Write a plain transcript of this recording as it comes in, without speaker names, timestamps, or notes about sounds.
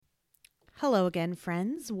Hello again,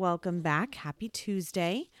 friends. Welcome back. Happy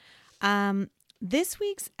Tuesday. This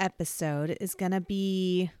week's episode is going to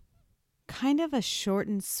be kind of a short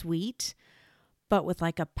and sweet, but with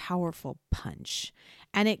like a powerful punch.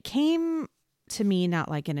 And it came to me not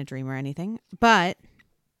like in a dream or anything, but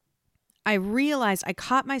I realized I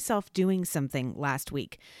caught myself doing something last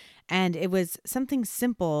week. And it was something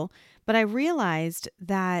simple, but I realized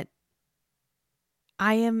that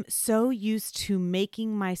I am so used to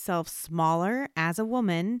making myself smaller as a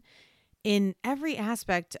woman in every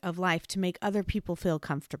aspect of life to make other people feel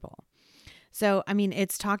comfortable. So,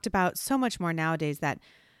 it's talked about so much more nowadays that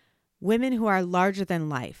women who are larger than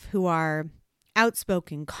life, who are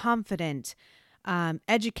outspoken, confident,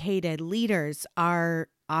 educated leaders are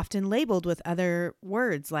often labeled with other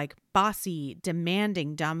words like bossy,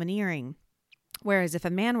 demanding, domineering. Whereas if a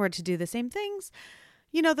man were to do the same things,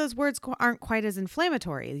 those words aren't quite as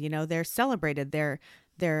inflammatory. They're celebrated. They're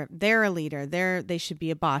a leader. They should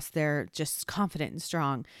be a boss. They're just confident and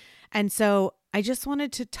strong. And so I just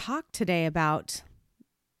wanted to talk today about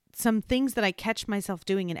some things that I catch myself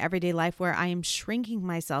doing in everyday life where I am shrinking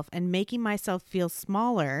myself and making myself feel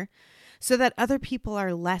smaller so that other people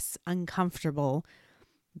are less uncomfortable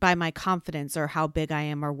by my confidence or how big I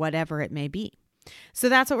am or whatever it may be. So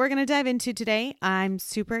that's what we're going to dive into today. I'm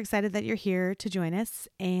super excited that you're here to join us.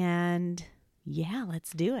 And yeah, let's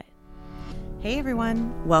do it. Hey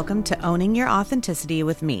everyone, welcome to Owning Your Authenticity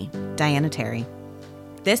with me, Diana Terry.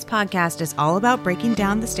 This podcast is all about breaking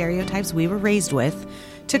down the stereotypes we were raised with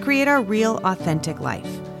to create our real, authentic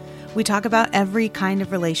life. We talk about every kind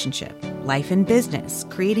of relationship, life and business,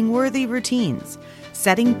 creating worthy routines,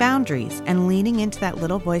 setting boundaries, and leaning into that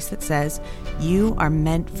little voice that says, you are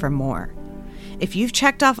meant for more. If you've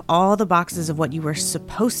checked off all the boxes of what you were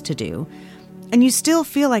supposed to do, and you still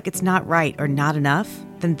feel like it's not right or not enough,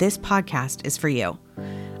 then this podcast is for you.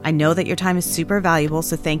 I know that your time is super valuable,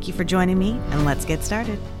 so thank you for joining me, and let's get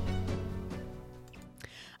started.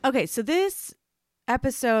 Okay, so this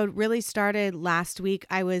episode really started last week.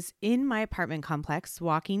 I was in my apartment complex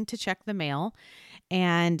walking to check the mail,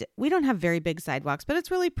 and we don't have very big sidewalks, but it's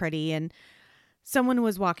really pretty, and someone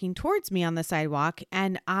was walking towards me on the sidewalk,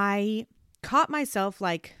 and I caught myself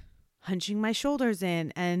like hunching my shoulders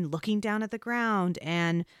in and looking down at the ground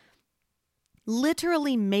and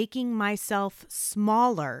literally making myself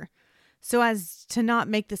smaller so as to not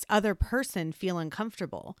make this other person feel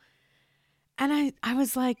uncomfortable. And I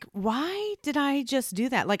was like, why did I just do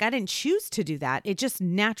that? Like, I didn't choose to do that. It just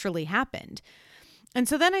naturally happened. And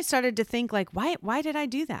so then I started to think like, why did I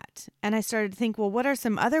do that? And I started to think, well, what are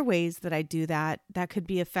some other ways that I do that could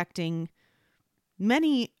be affecting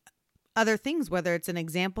many other things, whether it's an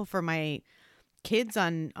example for my kids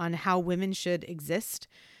on how women should exist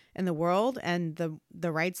in the world and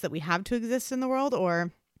the rights that we have to exist in the world,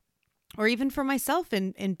 or even for myself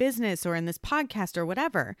in business or in this podcast or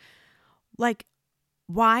whatever. Like,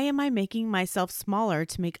 why am I making myself smaller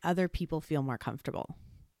to make other people feel more comfortable?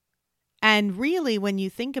 And really, when you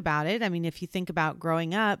think about it, if you think about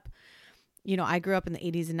growing up, I grew up in the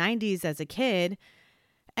 80s and 90s as a kid,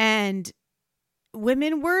 and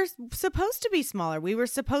women were supposed to be smaller. We were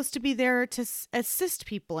supposed to be there to assist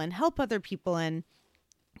people and help other people. And,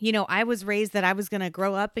 I was raised that I was going to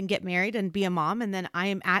grow up and get married and be a mom. And then I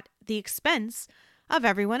am at the expense of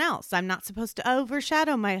everyone else. I'm not supposed to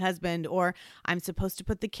overshadow my husband, or I'm supposed to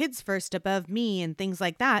put the kids first above me and things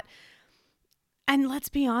like that. And let's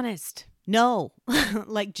be honest. No,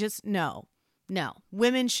 just no.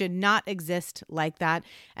 Women should not exist like that.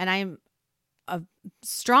 And I'm a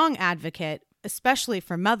strong advocate, especially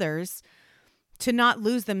for mothers, to not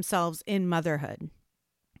lose themselves in motherhood.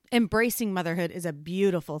 Embracing motherhood is a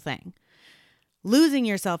beautiful thing. Losing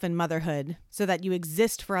yourself in motherhood so that you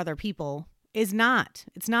exist for other people is not.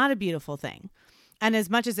 It's not a beautiful thing. And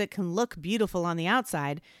as much as it can look beautiful on the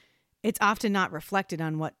outside, it's often not reflected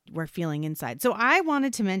on what we're feeling inside. So I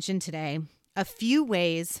wanted to mention today a few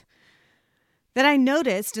ways that I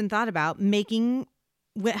noticed and thought about making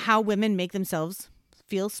how women make themselves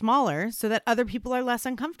feel smaller so that other people are less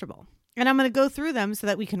uncomfortable. And I'm going to go through them so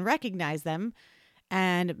that we can recognize them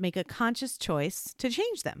and make a conscious choice to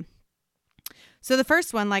change them. So the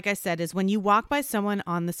first one, like I said, is when you walk by someone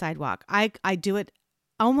on the sidewalk. I do it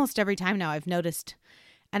almost every time now, I've noticed.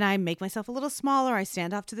 And I make myself a little smaller. I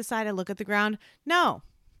stand off to the side. I look at the ground. No.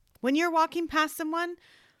 When you're walking past someone,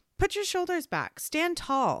 put your shoulders back. Stand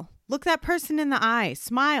tall. Look that person in the eye.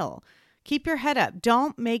 Smile. Keep your head up.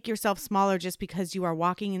 Don't make yourself smaller just because you are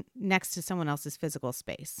walking next to someone else's physical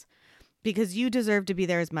space, because you deserve to be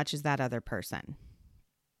there as much as that other person.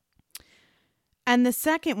 And the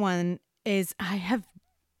second one is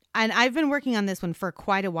and I've been working on this one for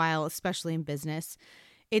quite a while, especially in business.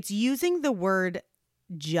 It's using the word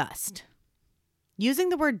just. Using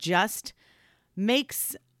the word just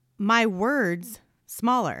makes my words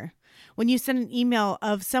smaller. When you send an email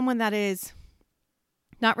of someone that is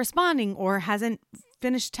not responding or hasn't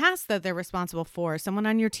finished tasks that they're responsible for, someone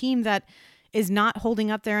on your team that is not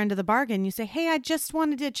holding up their end of the bargain, you say, hey, I just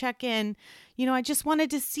wanted to check in. I just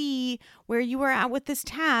wanted to see where you were at with this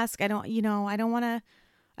task. I don't want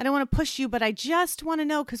to push you, but I just want to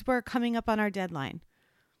know because we're coming up on our deadline.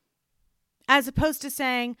 As opposed to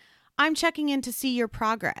saying, I'm checking in to see your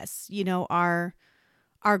progress.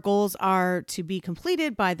 Our goals are to be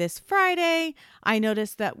completed by this Friday. I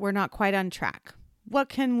noticed that we're not quite on track. What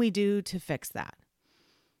can we do to fix that?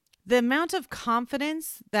 The amount of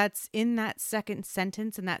confidence that's in that second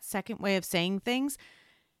sentence and that second way of saying things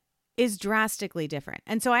is drastically different.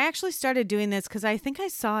 And so I actually started doing this because I think I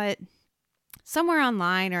saw it somewhere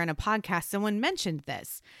online or in a podcast. Someone mentioned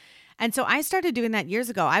this. And so I started doing that years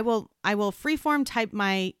ago. I will freeform type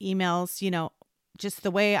my emails, just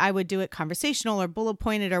the way I would do it, conversational or bullet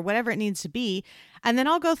pointed or whatever it needs to be. And then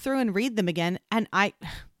I'll go through and read them again. And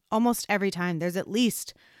almost every time there's at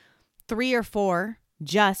least 3 or 4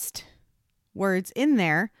 just words in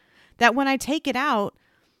there that when I take it out,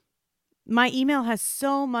 my email has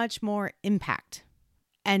so much more impact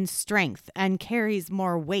and strength and carries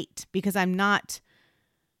more weight because I'm not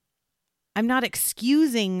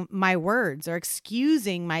excusing my words or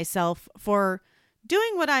excusing myself for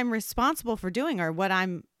doing what I'm responsible for doing or what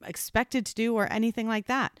I'm expected to do or anything like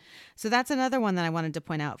that. So that's another one that I wanted to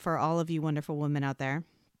point out for all of you wonderful women out there.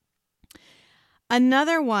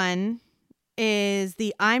 Another one is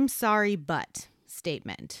the I'm sorry, but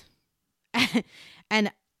statement.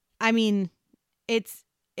 And I mean, it's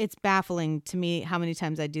baffling to me how many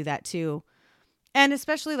times I do that too. And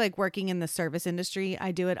especially like working in the service industry,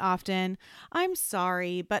 I do it often. I'm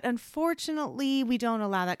sorry, but unfortunately, we don't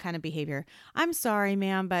allow that kind of behavior. I'm sorry,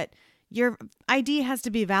 ma'am, but your ID has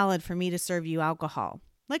to be valid for me to serve you alcohol.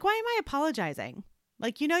 Like, why am I apologizing?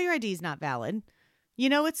 Like, your ID is not valid.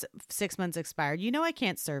 It's 6 months expired. I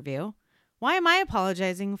can't serve you. Why am I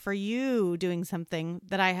apologizing for you doing something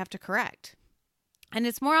that I have to correct? And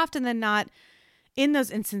it's more often than not in those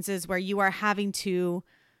instances where you are having to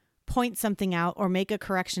point something out or make a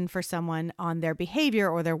correction for someone on their behavior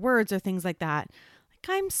or their words or things like that.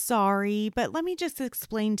 Like, I'm sorry, but let me just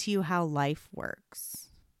explain to you how life works.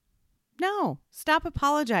 No, stop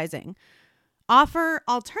apologizing. Offer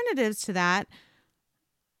alternatives to that.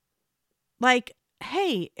 Like,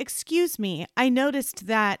 hey, excuse me, I noticed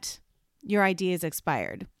that your ID is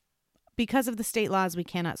expired. Because of the state laws, we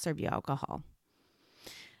cannot serve you alcohol.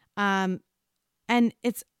 And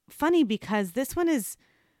it's funny because this one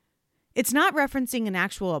it's not referencing an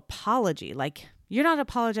actual apology. Like, you're not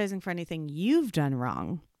apologizing for anything you've done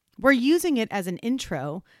wrong. We're using it as an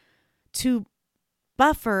intro to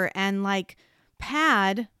buffer and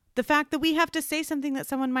pad the fact that we have to say something that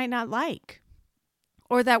someone might not like,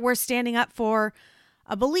 or that we're standing up for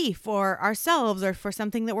a belief or ourselves or for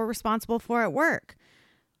something that we're responsible for at work.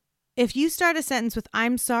 If you start a sentence with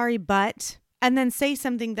I'm sorry, but, and then say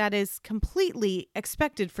something that is completely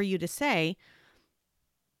expected for you to say,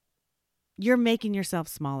 you're making yourself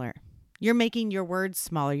smaller. You're making your words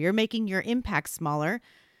smaller. You're making your impact smaller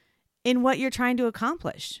in what you're trying to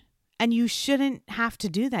accomplish. And you shouldn't have to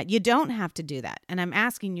do that. You don't have to do that. And I'm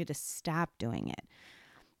asking you to stop doing it.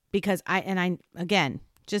 Because again,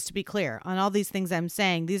 just to be clear, on all these things I'm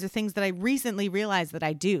saying, these are things that I recently realized that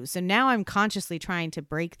I do. So now I'm consciously trying to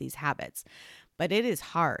break these habits. But it is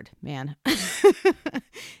hard, man.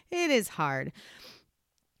 It is hard.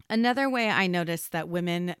 Another way I notice that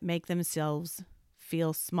women make themselves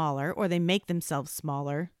feel smaller, or they make themselves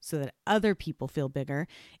smaller so that other people feel bigger,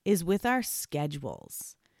 is with our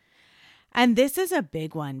schedules. And this is a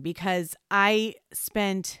big one because I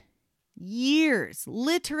spent years,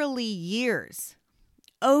 literally years,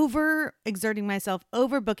 over-exerting myself,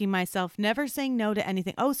 overbooking myself, never saying no to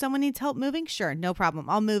anything. Oh, someone needs help moving? Sure, no problem.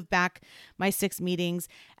 I'll move back my 6 meetings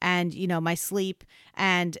and, my sleep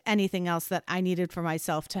and anything else that I needed for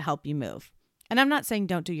myself to help you move. And I'm not saying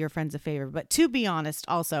don't do your friends a favor, but to be honest,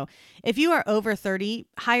 also, if you are over 30,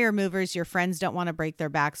 hire movers. Your friends don't want to break their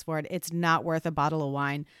backs for it. It's not worth a bottle of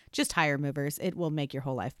wine. Just hire movers. It will make your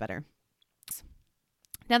whole life better.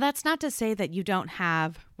 Now, that's not to say that you don't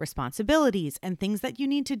have responsibilities and things that you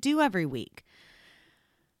need to do every week.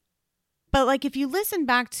 But if you listen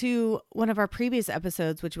back to one of our previous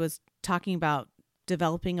episodes, which was talking about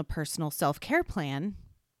developing a personal self-care plan,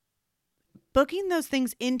 booking those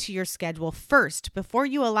things into your schedule first before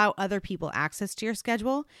you allow other people access to your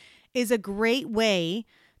schedule is a great way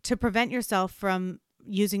to prevent yourself from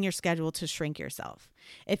using your schedule to shrink yourself.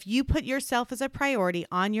 If you put yourself as a priority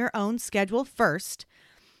on your own schedule first,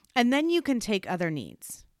 and then you can take other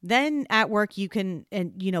needs. Then at work, you can,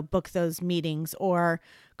 book those meetings or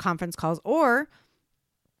conference calls, or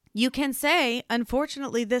you can say,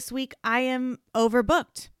 unfortunately, this week I am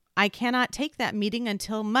overbooked. I cannot take that meeting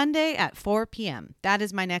until Monday at 4 p.m. That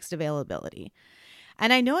is my next availability.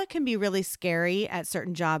 And I know it can be really scary at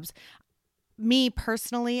certain jobs. Me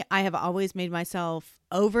personally, I have always made myself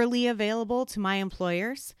overly available to my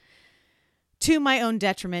employers to my own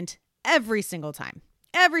detriment every single time.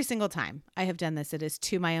 Every single time I have done this, it is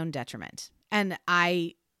to my own detriment. And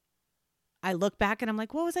I look back and I'm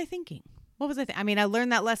like, what was I thinking? I mean, I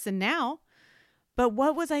learned that lesson now, but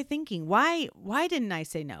what was I thinking? Why didn't I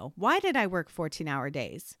say no? Why did I work 14-hour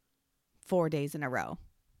days, 4 days in a row?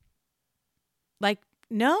 Like,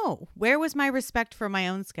 no. Where was my respect for my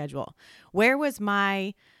own schedule? Where was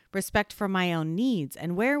my respect for my own needs?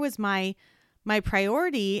 And where was my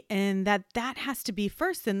priority? And that has to be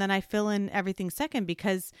first. And then I fill in everything second,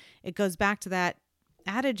 because it goes back to that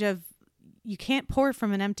adage of you can't pour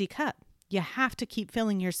from an empty cup. You have to keep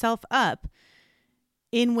filling yourself up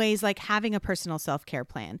in ways like having a personal self-care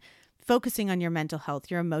plan, focusing on your mental health,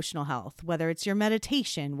 your emotional health, whether it's your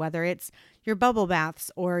meditation, whether it's your bubble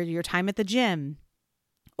baths or your time at the gym,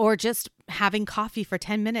 or just having coffee for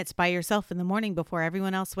 10 minutes by yourself in the morning before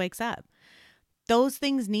everyone else wakes up. Those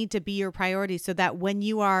things need to be your priority so that when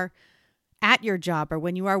you are at your job or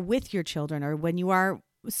when you are with your children or when you are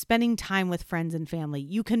spending time with friends and family,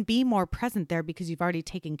 you can be more present there because you've already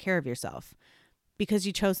taken care of yourself, because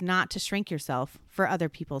you chose not to shrink yourself for other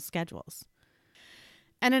people's schedules.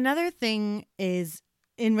 And another thing is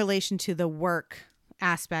in relation to the work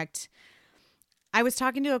aspect. I was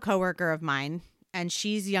talking to a coworker of mine, and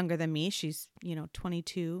she's younger than me. She's,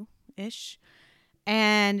 22-ish,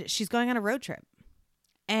 and she's going on a road trip.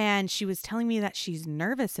 And she was telling me that she's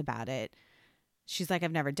nervous about it. She's like,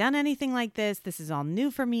 I've never done anything like this. This is all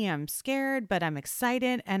new for me. I'm scared, but I'm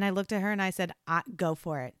excited. And I looked at her and I said, go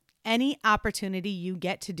for it. Any opportunity you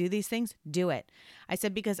get to do these things, do it. I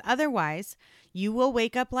said, because otherwise you will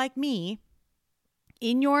wake up like me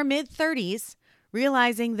in your mid-30s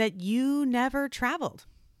realizing that you never traveled.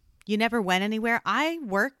 You never went anywhere. I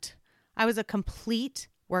was a complete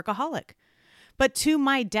workaholic. But to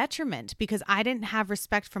my detriment, because I didn't have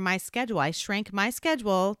respect for my schedule. I shrank my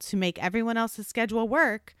schedule to make everyone else's schedule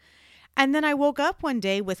work. And then I woke up one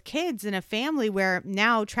day with kids in a family where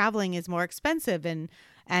now traveling is more expensive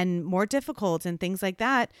and more difficult and things like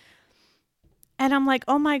that. And I'm like,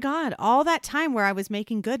 oh my God, all that time where I was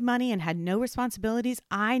making good money and had no responsibilities,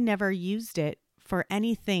 I never used it for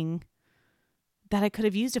anything that I could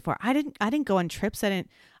have used it for. I didn't go on trips. I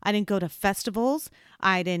didn't go to festivals.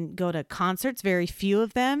 I didn't go to concerts, very few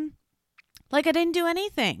of them. Like, I didn't do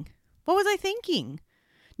anything. What was I thinking?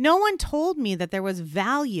 No one told me that there was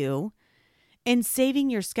value in saving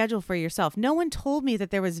your schedule for yourself. No one told me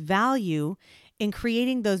that there was value in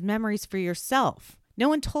creating those memories for yourself. No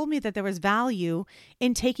one told me that there was value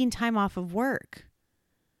in taking time off of work.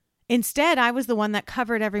 Instead, I was the one that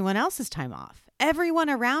covered everyone else's time off. Everyone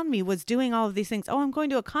around me was doing all of these things. Oh, I'm going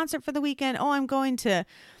to a concert for the weekend. Oh, I'm going to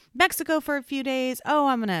Mexico for a few days. Oh,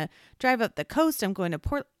 I'm going to drive up the coast. I'm going to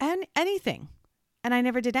Portland, anything. And I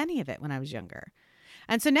never did any of it when I was younger.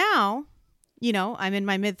 And so now, I'm in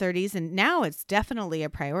my mid-30s, and now it's definitely a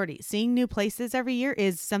priority. Seeing new places every year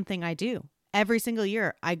is something I do. Every single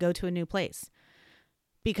year I go to a new place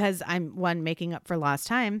because I'm, one, making up for lost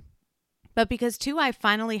time. But because, two, I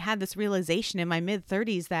finally had this realization in my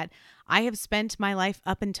mid-30s that I have spent my life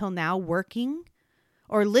up until now working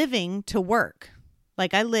or living to work.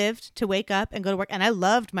 Like, I lived to wake up and go to work, and I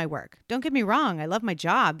loved my work. Don't get me wrong. I love my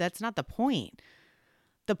job. That's not the point.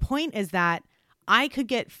 The point is that I could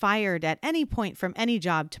get fired at any point from any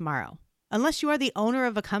job tomorrow. Unless you are the owner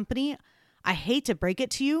of a company, I hate to break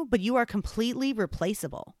it to you, but you are completely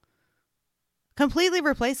replaceable. Completely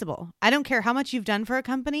replaceable. I don't care how much you've done for a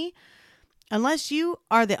company. Unless you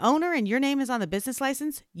are the owner and your name is on the business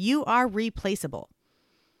license, you are replaceable.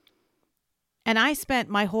 And I spent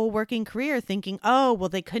my whole working career thinking, oh, well,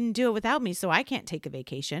 they couldn't do it without me, so I can't take a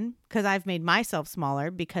vacation because I've made myself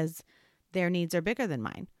smaller because their needs are bigger than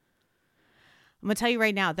mine. I'm going to tell you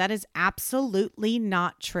right now, that is absolutely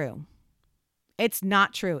not true. It's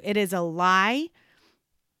not true. It is a lie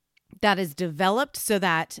that is developed so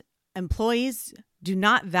that employees do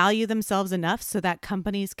not value themselves enough so that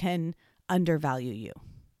companies can undervalue you.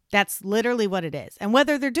 That's literally what it is. And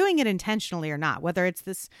whether they're doing it intentionally or not, whether it's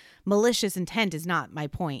this malicious intent is not my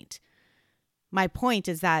point. My point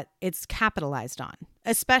is that it's capitalized on,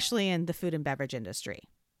 especially in the food and beverage industry.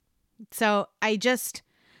 So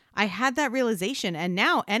I had that realization. And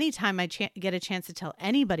now anytime I get a chance to tell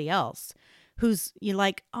anybody else who's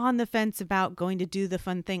like on the fence about going to do the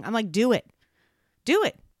fun thing, I'm like, do it. Do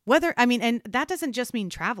it. And that doesn't just mean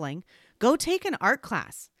traveling. Go take an art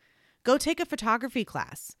class. Go take a photography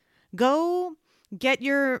class. Go get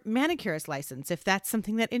your manicurist license if that's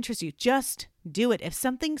something that interests you. Just do it. If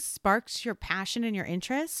something sparks your passion and your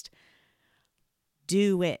interest,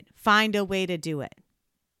 do it. Find a way to do it.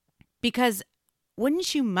 Because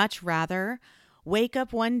wouldn't you much rather wake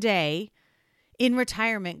up one day in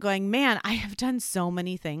retirement going, man, I have done so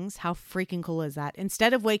many things. How freaking cool is that?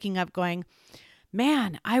 Instead of waking up going,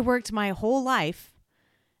 man, I worked my whole life,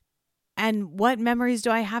 and what memories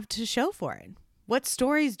do I have to show for it? What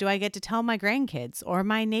stories do I get to tell my grandkids or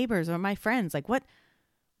my neighbors or my friends? Like, what?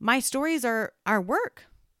 My stories are work.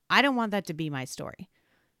 I don't want that to be my story.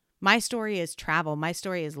 My story is travel. My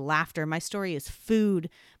story is laughter. My story is food.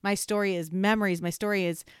 My story is memories. My story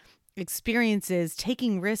is experiences,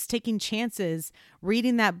 taking risks, taking chances,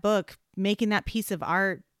 reading that book, making that piece of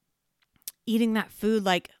art, eating that food,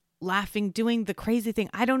 like laughing, doing the crazy thing.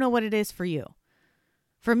 I don't know what it is for you.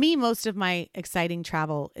 For me, most of my exciting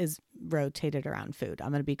travel is rotated around food.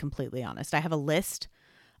 I'm going to be completely honest. I have a list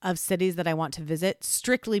of cities that I want to visit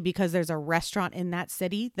strictly because there's a restaurant in that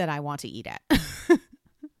city that I want to eat at.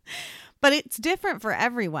 But it's different for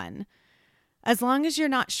everyone. As long as you're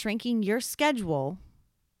not shrinking your schedule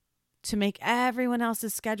to make everyone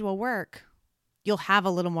else's schedule work, you'll have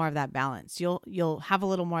a little more of that balance. You'll have a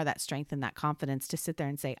little more of that strength and that confidence to sit there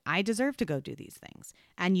and say, I deserve to go do these things.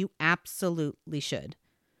 And you absolutely should.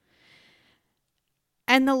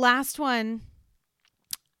 And the last one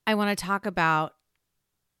I want to talk about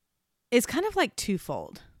is kind of like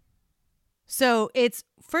twofold. So it's,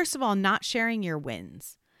 first of all, not sharing your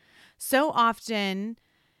wins. So often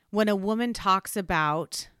when a woman talks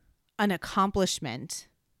about an accomplishment,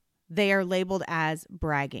 they are labeled as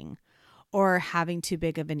bragging or having too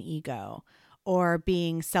big of an ego or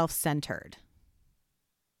being self-centered.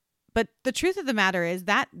 But the truth of the matter is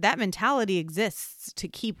that mentality exists to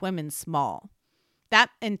keep women small. That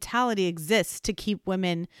mentality exists to keep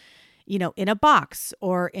women, in a box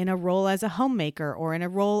or in a role as a homemaker or in a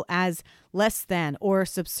role as less than or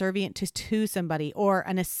subservient to somebody or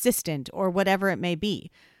an assistant or whatever it may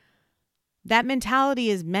be. That mentality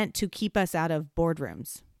is meant to keep us out of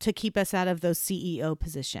boardrooms, to keep us out of those CEO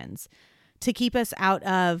positions, to keep us out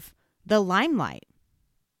of the limelight.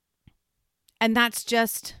 And that's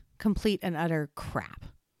just complete and utter crap.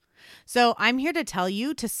 So I'm here to tell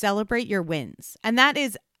you to celebrate your wins. And that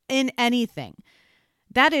is in anything.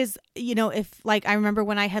 That is, if like I remember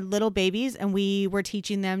when I had little babies and we were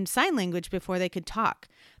teaching them sign language before they could talk.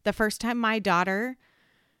 The first time my daughter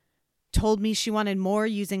told me she wanted more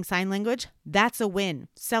using sign language, that's a win.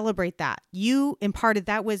 Celebrate that. You imparted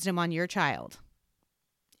that wisdom on your child.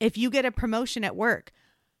 If you get a promotion at work,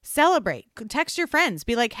 celebrate. Text your friends.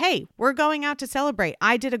 Be like, hey, we're going out to celebrate.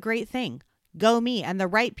 I did a great thing. Go me. And the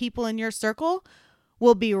right people in your circle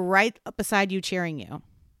will be right beside you cheering you.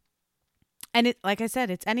 And like I said,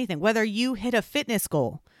 it's anything. Whether you hit a fitness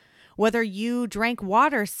goal, whether you drank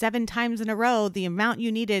water 7 times in a row, the amount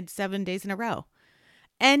you needed 7 days in a row.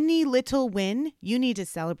 Any little win, you need to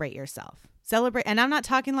celebrate yourself. Celebrate. And I'm not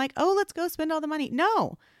talking like, oh, let's go spend all the money.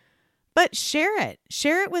 No, but share it.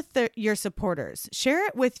 Share it with your supporters. Share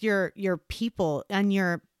it with your people and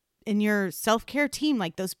in your self-care team,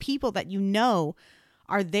 like those people that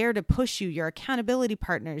are there to push you, your accountability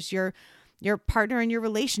partners, your partner in your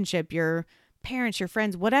relationship, your parents, your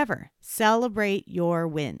friends, whatever. Celebrate your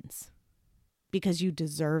wins because you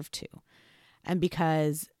deserve to. And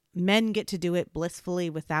because men get to do it blissfully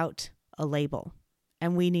without a label.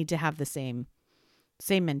 And we need to have the same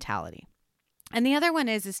mentality. And the other one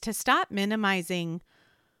is to stop minimizing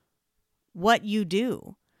what you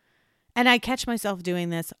do. And I catch myself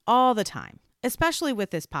doing this all the time, especially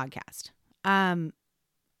with this podcast. I'm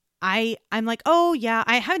like, oh yeah,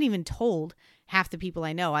 I haven't even told half the people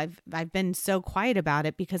I know. I've been so quiet about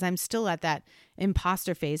it because I'm still at that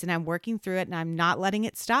imposter phase and I'm working through it and I'm not letting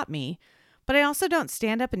it stop me. But I also don't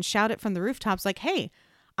stand up and shout it from the rooftops like, hey,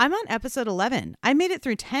 I'm on episode 11. I made it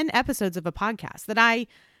through 10 episodes of a podcast that I,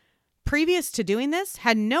 previous to doing this,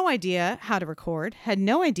 had no idea how to record, had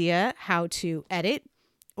no idea how to edit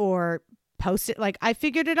or post it. Like I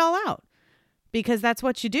figured it all out because that's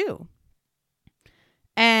what you do.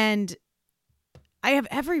 And I have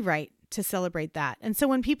every right to celebrate that. And so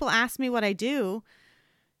when people ask me what I do,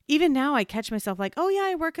 even now I catch myself like, oh yeah,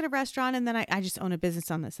 I work at a restaurant and then I just own a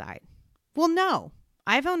business on the side. Well, no,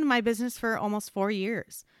 I've owned my business for almost 4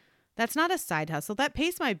 years. That's not a side hustle. That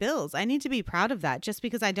pays my bills. I need to be proud of that. Just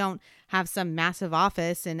because I don't have some massive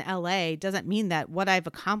office in LA doesn't mean that what I've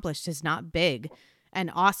accomplished is not big and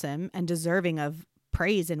awesome and deserving of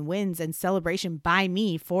praise and wins and celebration by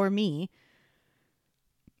me, for me.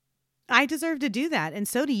 I deserve to do that. And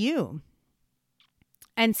so do you.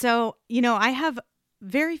 And so, I have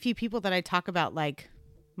very few people that I talk about like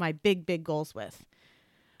my big, big goals with.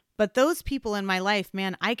 But those people in my life,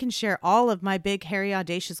 man, I can share all of my big, hairy,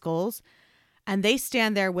 audacious goals. And they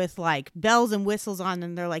stand there with like bells and whistles on.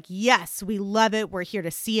 And they're like, yes, we love it. We're here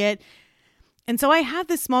to see it. And so I have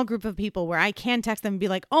this small group of people where I can text them and be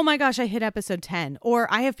like, oh my gosh, I hit episode 10. Or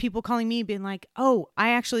I have people calling me being like, oh, I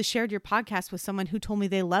actually shared your podcast with someone who told me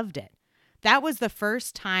they loved it. That was the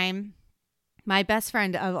first time my best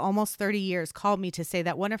friend of almost 30 years called me to say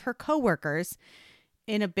that one of her coworkers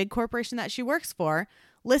in a big corporation that she works for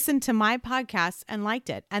listened to my podcast and liked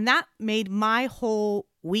it. And that made my whole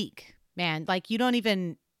week, man. Like, you don't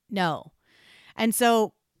even know. And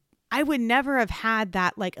so I would never have had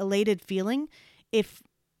that like elated feeling if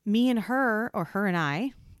me and her, or her and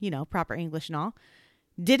I, proper English and all,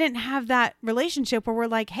 didn't have that relationship where we're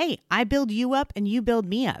like, hey, I build you up and you build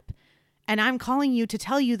me up. And I'm calling you to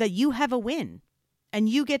tell you that you have a win and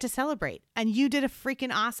you get to celebrate and you did a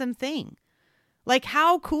freaking awesome thing. Like,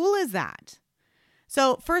 how cool is that?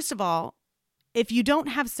 So first of all, if you don't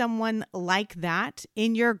have someone like that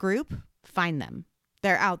in your group, find them.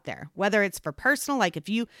 They're out there, whether it's for personal, like if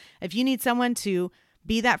you need someone to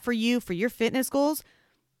be that for you, for your fitness goals,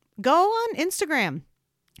 go on Instagram.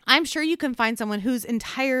 I'm sure you can find someone whose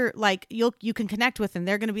entire, like you can connect with and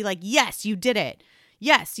they're going to be like, yes, you did it.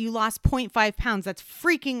 Yes, you lost 0.5 pounds. That's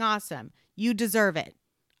freaking awesome. You deserve it.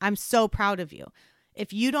 I'm so proud of you.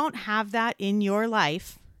 If you don't have that in your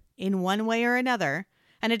life in one way or another,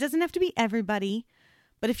 and it doesn't have to be everybody,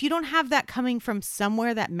 but if you don't have that coming from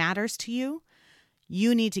somewhere that matters to you,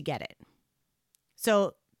 you need to get it.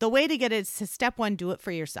 So the way to get it is to step one, do it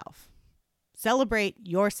for yourself. Celebrate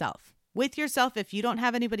yourself with yourself. If you don't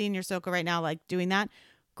have anybody in your circle right now like doing that,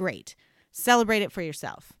 great. Celebrate it for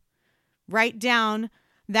yourself. Write down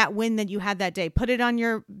that win that you had that day. Put it on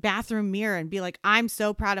your bathroom mirror and be like, I'm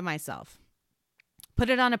so proud of myself. Put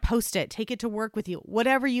it on a Post-it. Take it to work with you.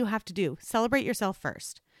 Whatever you have to do, celebrate yourself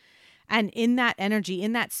first. And in that energy,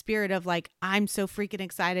 in that spirit of like, I'm so freaking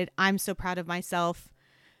excited. I'm so proud of myself.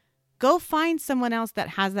 Go find someone else that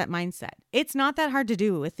has that mindset. It's not that hard to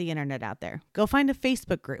do with the internet out there. Go find a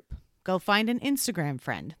Facebook group. Go find an Instagram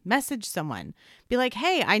friend. Message someone. Be like,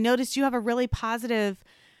 hey, I noticed you have a really positive,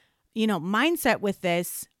 mindset with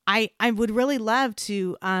this. I would really love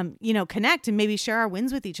to, connect and maybe share our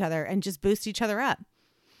wins with each other and just boost each other up.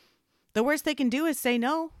 The worst they can do is say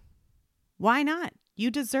no. Why not?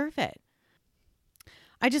 You deserve it.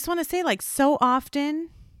 I just want to say, like, so often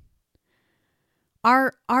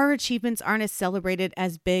our achievements aren't as celebrated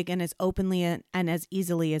as big and as openly and as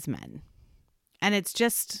easily as men. And it's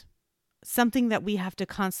just something that we have to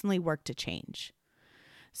constantly work to change.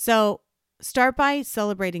 So start by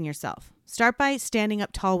celebrating yourself. Start by standing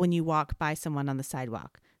up tall when you walk by someone on the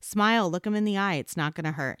sidewalk. Smile, look them in the eye. It's not going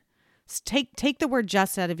to hurt. Take the word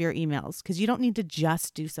just out of your emails because you don't need to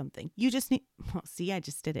just do something. You just need, I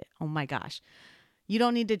just did it. Oh my gosh. You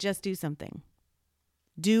don't need to just do something.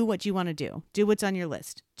 Do what you want to do. Do what's on your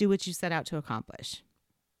list. Do what you set out to accomplish.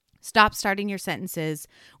 Stop starting your sentences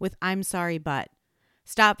with I'm sorry, but.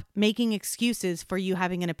 Stop making excuses for you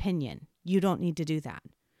having an opinion. You don't need to do that.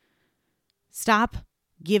 Stop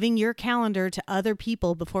giving your calendar to other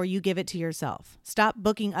people before you give it to yourself. Stop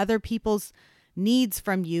booking other people's needs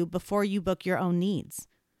from you before you book your own needs.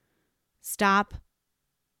 Stop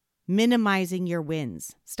minimizing your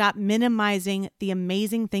wins. Stop minimizing the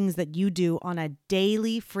amazing things that you do on a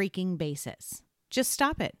daily freaking basis. Just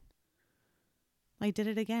stop it. I did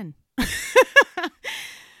it again.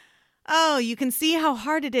 Oh, you can see how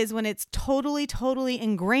hard it is when it's totally, totally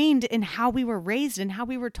ingrained in how we were raised and how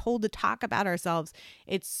we were told to talk about ourselves.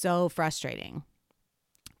 It's so frustrating.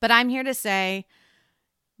 But I'm here to say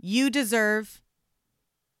you deserve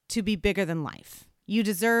to be bigger than life. You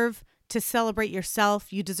deserve to celebrate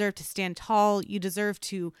yourself. You deserve to stand tall. You deserve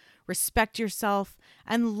to respect yourself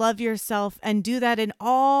and love yourself and do that in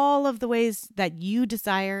all of the ways that you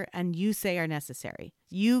desire and you say are necessary.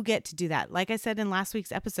 You get to do that. Like I said in last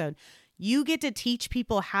week's episode, you get to teach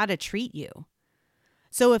people how to treat you.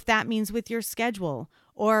 So if that means with your schedule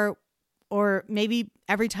or maybe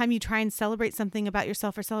every time you try and celebrate something about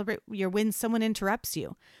yourself or celebrate your wins, someone interrupts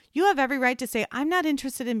you. You have every right to say, I'm not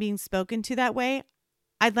interested in being spoken to that way.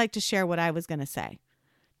 I'd like to share what I was going to say.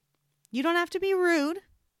 You don't have to be rude,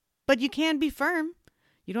 but you can be firm.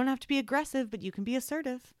 You don't have to be aggressive, but you can be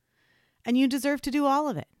assertive. and you deserve to do all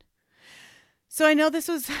of it. So I know this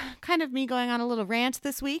was kind of me going on a little rant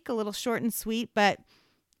this week, a little short and sweet, but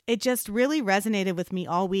it just really resonated with me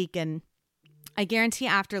all week. And I guarantee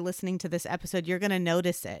after listening to this episode, you're going to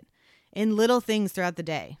notice it in little things throughout the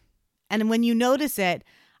day. And when you notice it,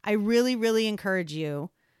 I really, really encourage you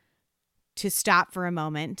to stop for a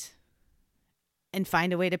moment and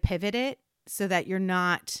find a way to pivot it so that you're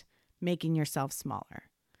not making yourself smaller.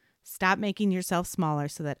 Stop making yourself smaller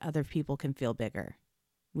so that other people can feel bigger.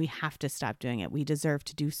 We have to stop doing it. We deserve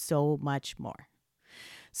to do so much more.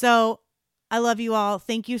 So I love you all.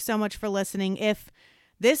 Thank you so much for listening. If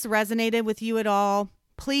this resonated with you at all,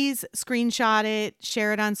 please screenshot it,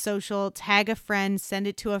 share it on social, tag a friend, send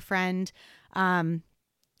it to a friend.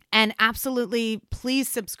 And absolutely, please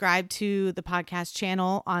subscribe to the podcast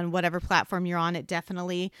channel on whatever platform you're on. It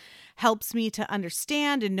definitely helps me to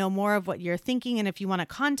understand and know more of what you're thinking. And if you want to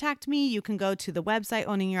contact me, you can go to the website,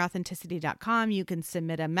 owningyouраuthenticity.com. You can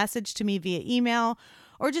submit a message to me via email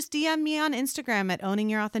or just DM me on Instagram at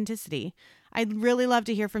owningyouраuthenticity. I'd really love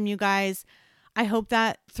to hear from you guys. I hope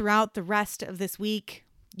that throughout the rest of this week,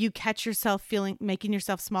 you catch yourself making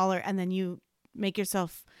yourself smaller, and then you make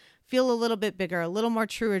yourself feel a little bit bigger, a little more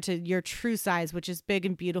truer to your true size, which is big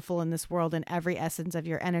and beautiful in this world, and every essence of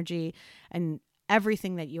your energy and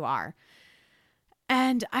everything that you are.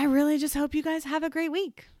 And I really just hope you guys have a great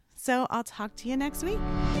week. So I'll talk to you next week.